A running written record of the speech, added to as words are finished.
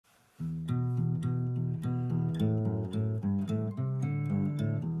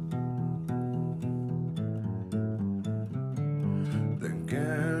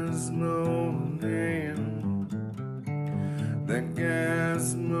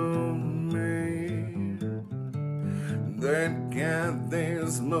That guy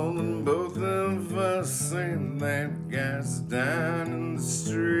there's more than both of us, and that guy's down in the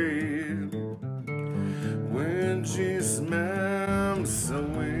street. We're just mimes, so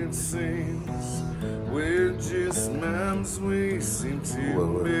it seems. We're just mimes, we seem to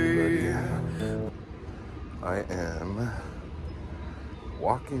Hello, be. everybody. I am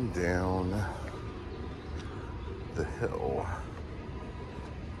walking down the hill.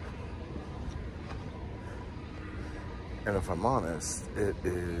 And if I'm honest, it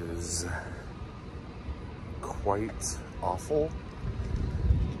is quite awful,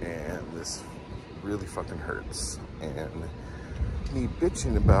 and this really fucking hurts. And me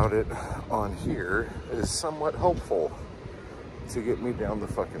bitching about it on here is somewhat helpful to get me down the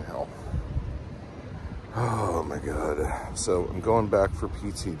fucking hill. Oh my God. So I'm going back for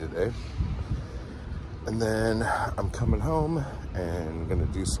PT today. And then I'm coming home and I'm gonna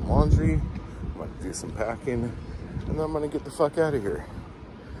do some laundry. I'm gonna do some packing. And then I'm gonna get the fuck out of here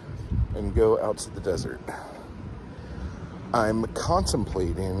and go out to the desert. I'm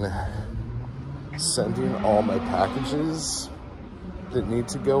contemplating sending all my packages that need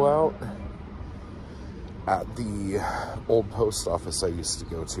to go out at the old post office I used to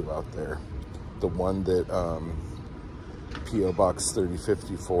go to out there. The one that P.O. Box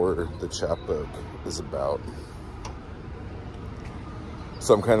 3054, the chapbook, is about.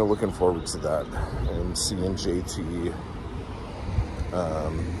 So I'm kind of looking forward to that and seeing JT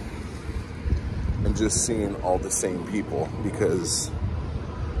and just seeing all the same people, because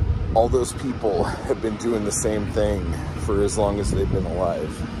all those people have been doing the same thing for as long as they've been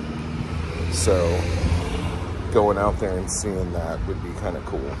alive. So going out there and seeing that would be kind of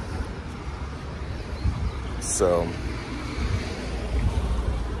cool. So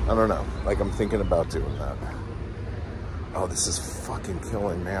I don't know, like I'm thinking about doing that. Oh, this is fucking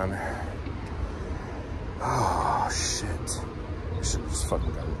killing, man. Oh, shit. I should have just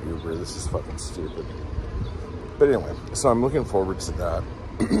fucking got an Uber. This is fucking stupid. But anyway, so I'm looking forward to that.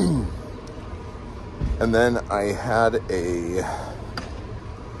 And then I had a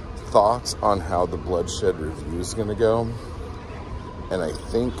thought on how the Bloodshed review is going to go. And I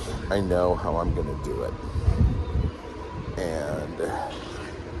think I know how I'm going to do it. And,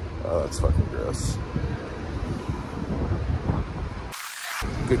 oh, that's fucking gross.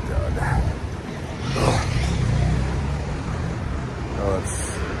 Good God. Oh, that's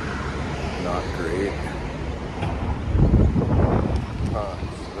not great.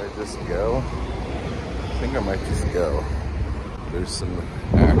 Should I just go? I think I might just go. There's some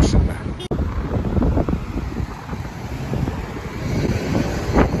action.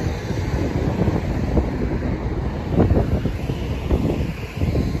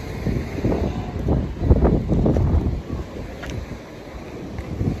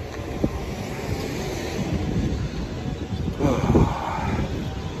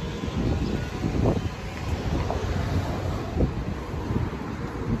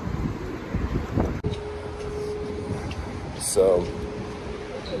 So,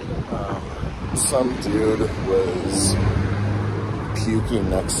 some dude was puking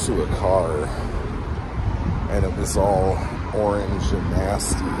next to a car, and it was all orange and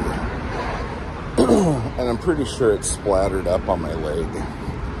nasty, and I'm pretty sure it splattered up on my leg,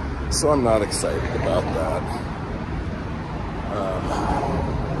 so I'm not excited about that.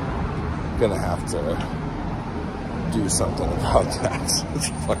 Gonna have to do something about that. It's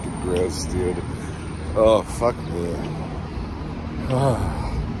fucking gross, dude. Oh, fuck me.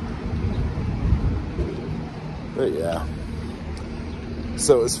 But yeah.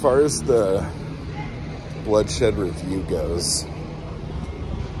 So as far as the Bloodshed review goes,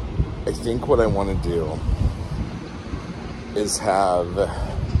 I think what I want to do is have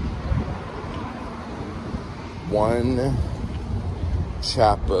one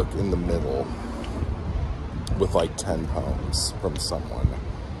chapbook in the middle with like 10 poems from someone,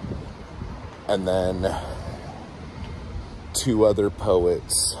 and then 2 other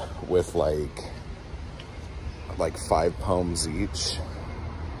poets with like 5 poems each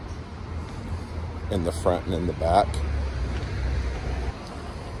in the front and in the back.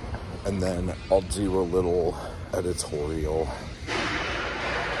 And then I'll do a little editorial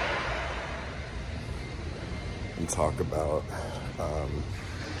and talk about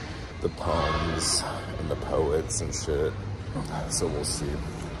the poems and the poets and shit. So we'll see.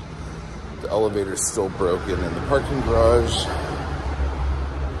 The elevator's still broken in the parking garage.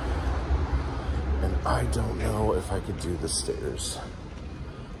 And I don't know if I could do the stairs,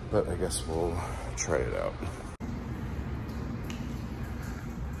 but I guess we'll try it out.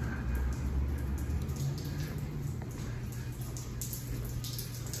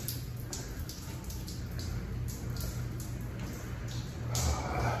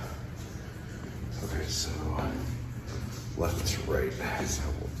 Here's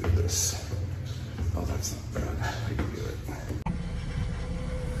how we'll do this. Oh, that's not bad. I can do it.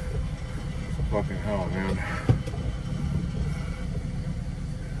 Fucking hell, man.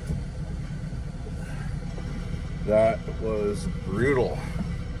 That was brutal.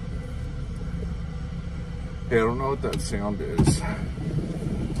 Hey, I don't know what that sound is.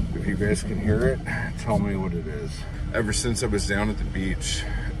 If you guys can hear it, tell me what it is. Ever since I was down at the beach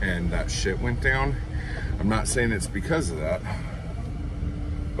and that shit went down, I'm not saying it's because of that,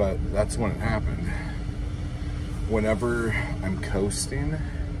 but that's when it happened. Whenever I'm coasting,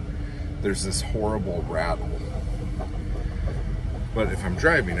 there's this horrible rattle. But if I'm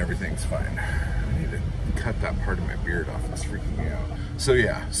driving, everything's fine. I need to cut that part of my beard off. It's freaking me out. So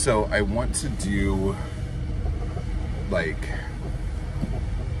yeah, so I want to do like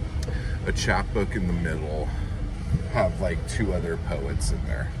a chapbook in the middle, have like 2 other poets in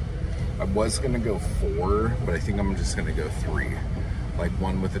there. I was gonna go 4, but I think I'm just gonna go 3. Like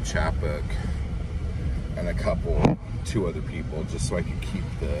 1 with a chapbook and a couple, 2 other people, just so I could keep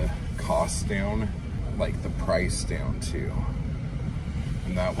the cost down, like the price down too.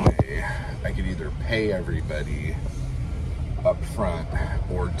 And that way I could either pay everybody up front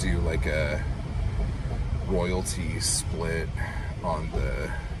or do like a royalty split on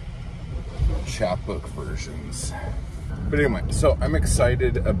the chapbook versions. But anyway, so I'm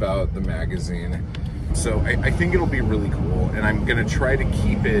excited about the magazine. So I think it'll be really cool, and I'm gonna try to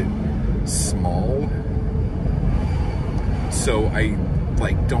keep it small so I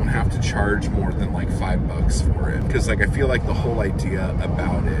like don't have to charge more than like $5 for it, because like I feel like the whole idea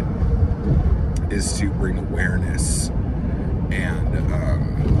about it is to bring awareness and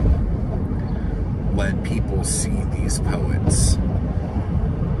let people see these poets.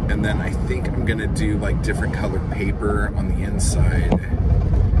 And then I think I'm gonna do like different colored paper on the inside,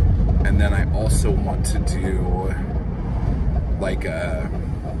 and then I also want to do like a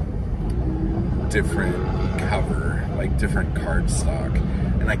different cover, like different cardstock.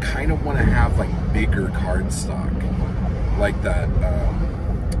 And I kind of want to have like bigger cardstock, like that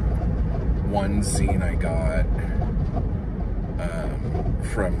one zine I got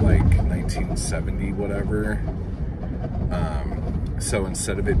from like 1970 whatever. So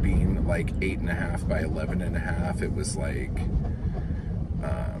instead of it being like 8.5 by 11.5, it was like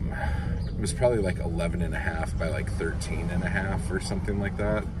it was probably like 11.5 by like 13.5 or something like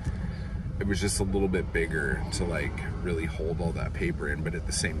that. It was just a little bit bigger to like really hold all that paper in, but at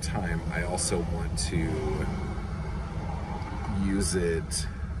the same time I also want to use it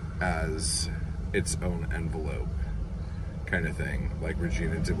as its own envelope kind of thing, like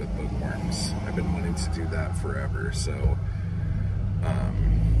Regina did with bookworms. I've been wanting to do that forever, so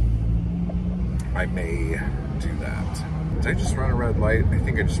I may do that. Did I just run a red light? I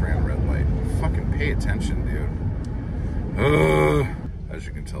think I just ran a red light. Fucking pay attention, dude. As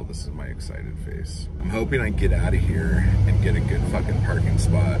you can tell, this is my excited face. I'm hoping I get out of here and get a good fucking parking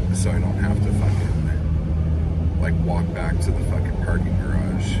spot so I don't have to fucking like walk back to the fucking parking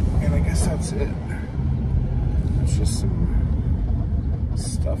garage. And I guess that's it. It's just some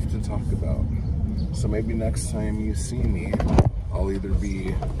stuff to talk about. So maybe next time you see me, I'll either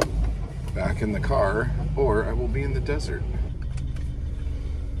be back in the car or I will be in the desert.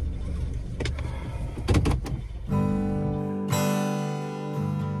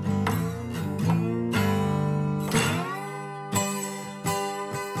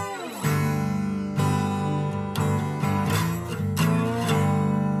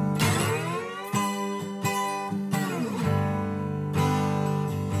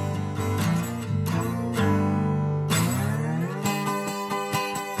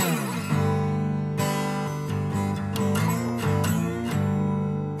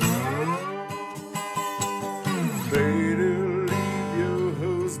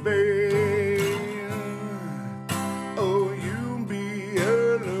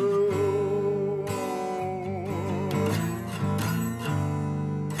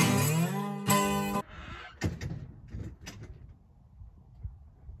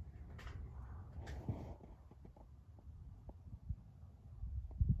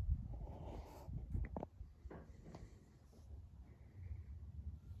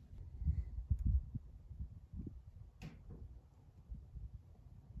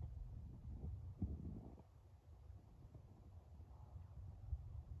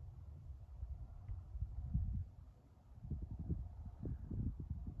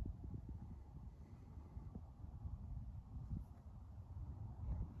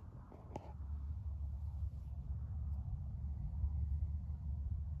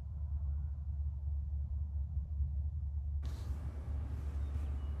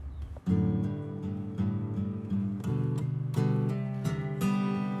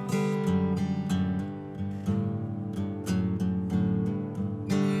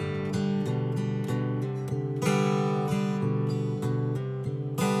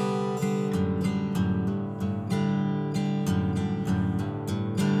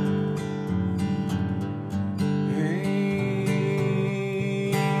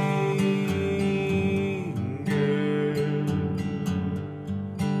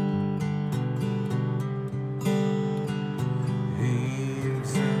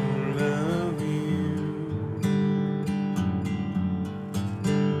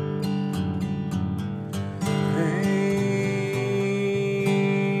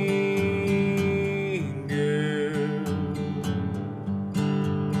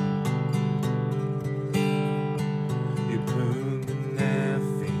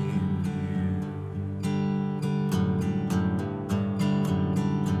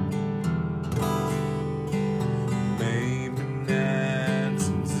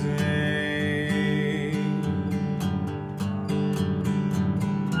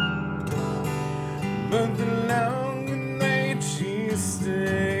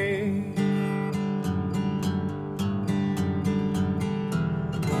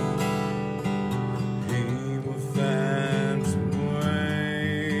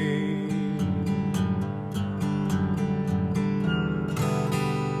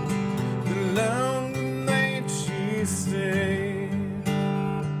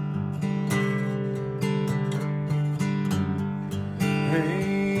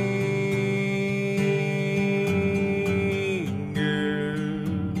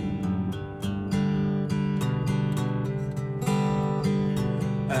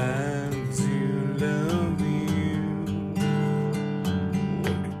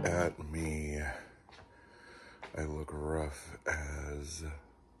 I look rough as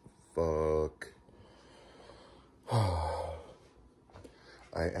fuck.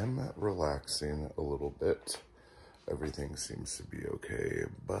 I am relaxing a little bit. Everything seems to be okay,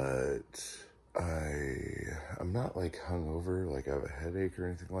 but I'm not like hungover, like I have a headache or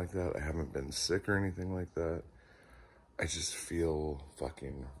anything like that. I haven't been sick or anything like that. I just feel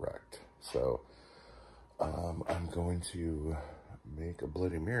fucking wrecked. So I'm going to make a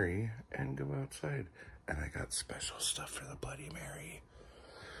Bloody Mary and go outside. And I got special stuff for the Bloody Mary.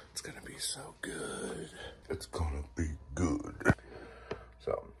 It's gonna be so good. It's gonna be good.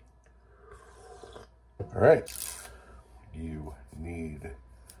 So, all right. You need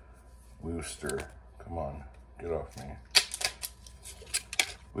Wooster. Come on, get off me.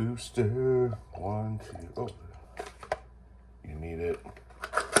 Wooster, 1, 2, oh. You need it.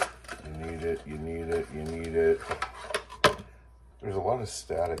 You need it, you need it, you need it. There's a lot of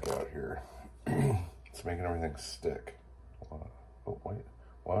static out here. It's making everything stick. Oh, wait.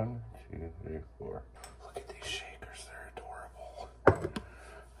 1, 2, 3, 4. Look at these shakers, they're adorable.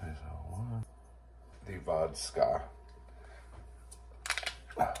 There's a 1. The vodka.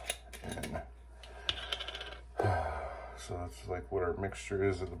 And so that's like what our mixture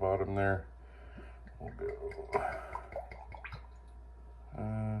is at the bottom there. We'll go.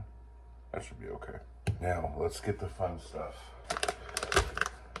 That should be okay. Now, let's get the fun stuff.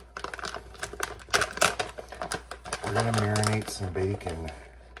 We're gonna marinate some bacon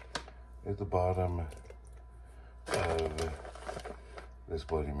at the bottom of this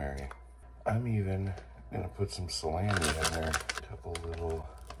Bloody Mary. I'm even gonna put some salami in there. A couple little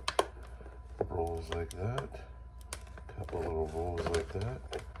rolls like that. A couple little rolls like that.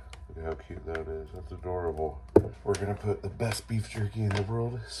 Look at how cute that is. That's adorable. We're gonna put the best beef jerky in the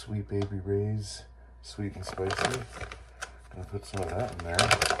world, Sweet Baby Ray's, sweet and spicy. Gonna put some of that in there.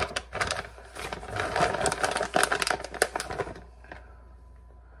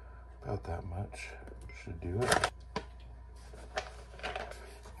 About that much should do it.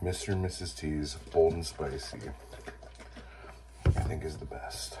 Mr. and Mrs. T's bold and spicy, I think, is the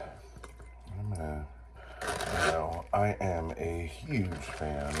best. I'm gonna, now I am a huge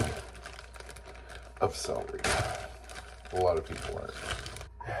fan of celery. A lot of people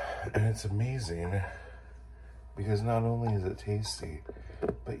aren't. And it's amazing because not only is it tasty,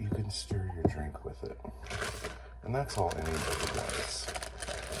 but you can stir your drink with it. And that's all anybody does.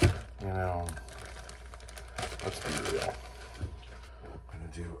 You know, let's be real. I'm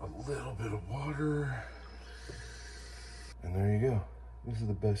gonna do a little bit of water. And there you go. This is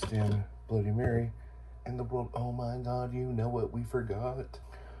the best damn Bloody Mary in the world. Oh my God, you know what we forgot?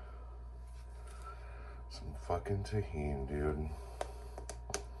 Some fucking tahini, dude.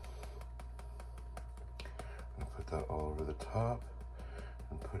 I'm gonna put that all over the top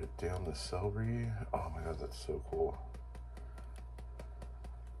and put it down the celery. Oh my God, that's so cool.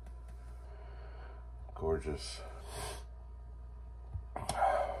 Gorgeous.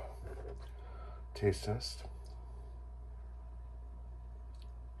 Taste test.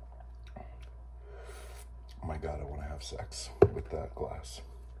 Oh my God, I want to have sex with that glass.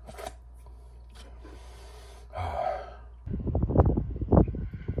 I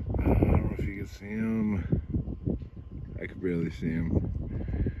don't know if you can see him. I could barely see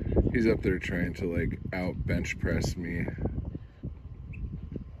him. He's up there trying to like out bench press me.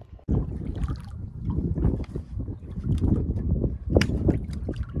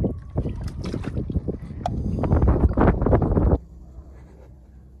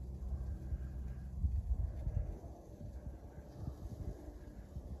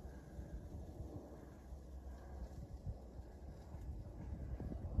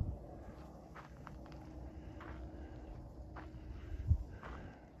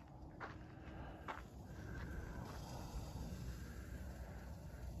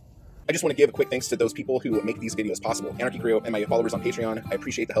 I just want to give a quick thanks to those people who make these videos possible. Anarchy Crew and my followers on Patreon. I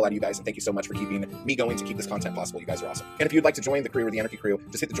appreciate the hell out of you guys, and thank you so much for keeping me going to keep this content possible. You guys are awesome. And if you'd like to join the crew or the Anarchy Crew,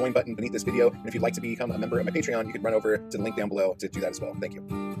 just hit the join button beneath this video. And if you'd like to become a member of my Patreon, you can run over to the link down below to do that as well. Thank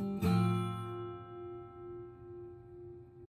you.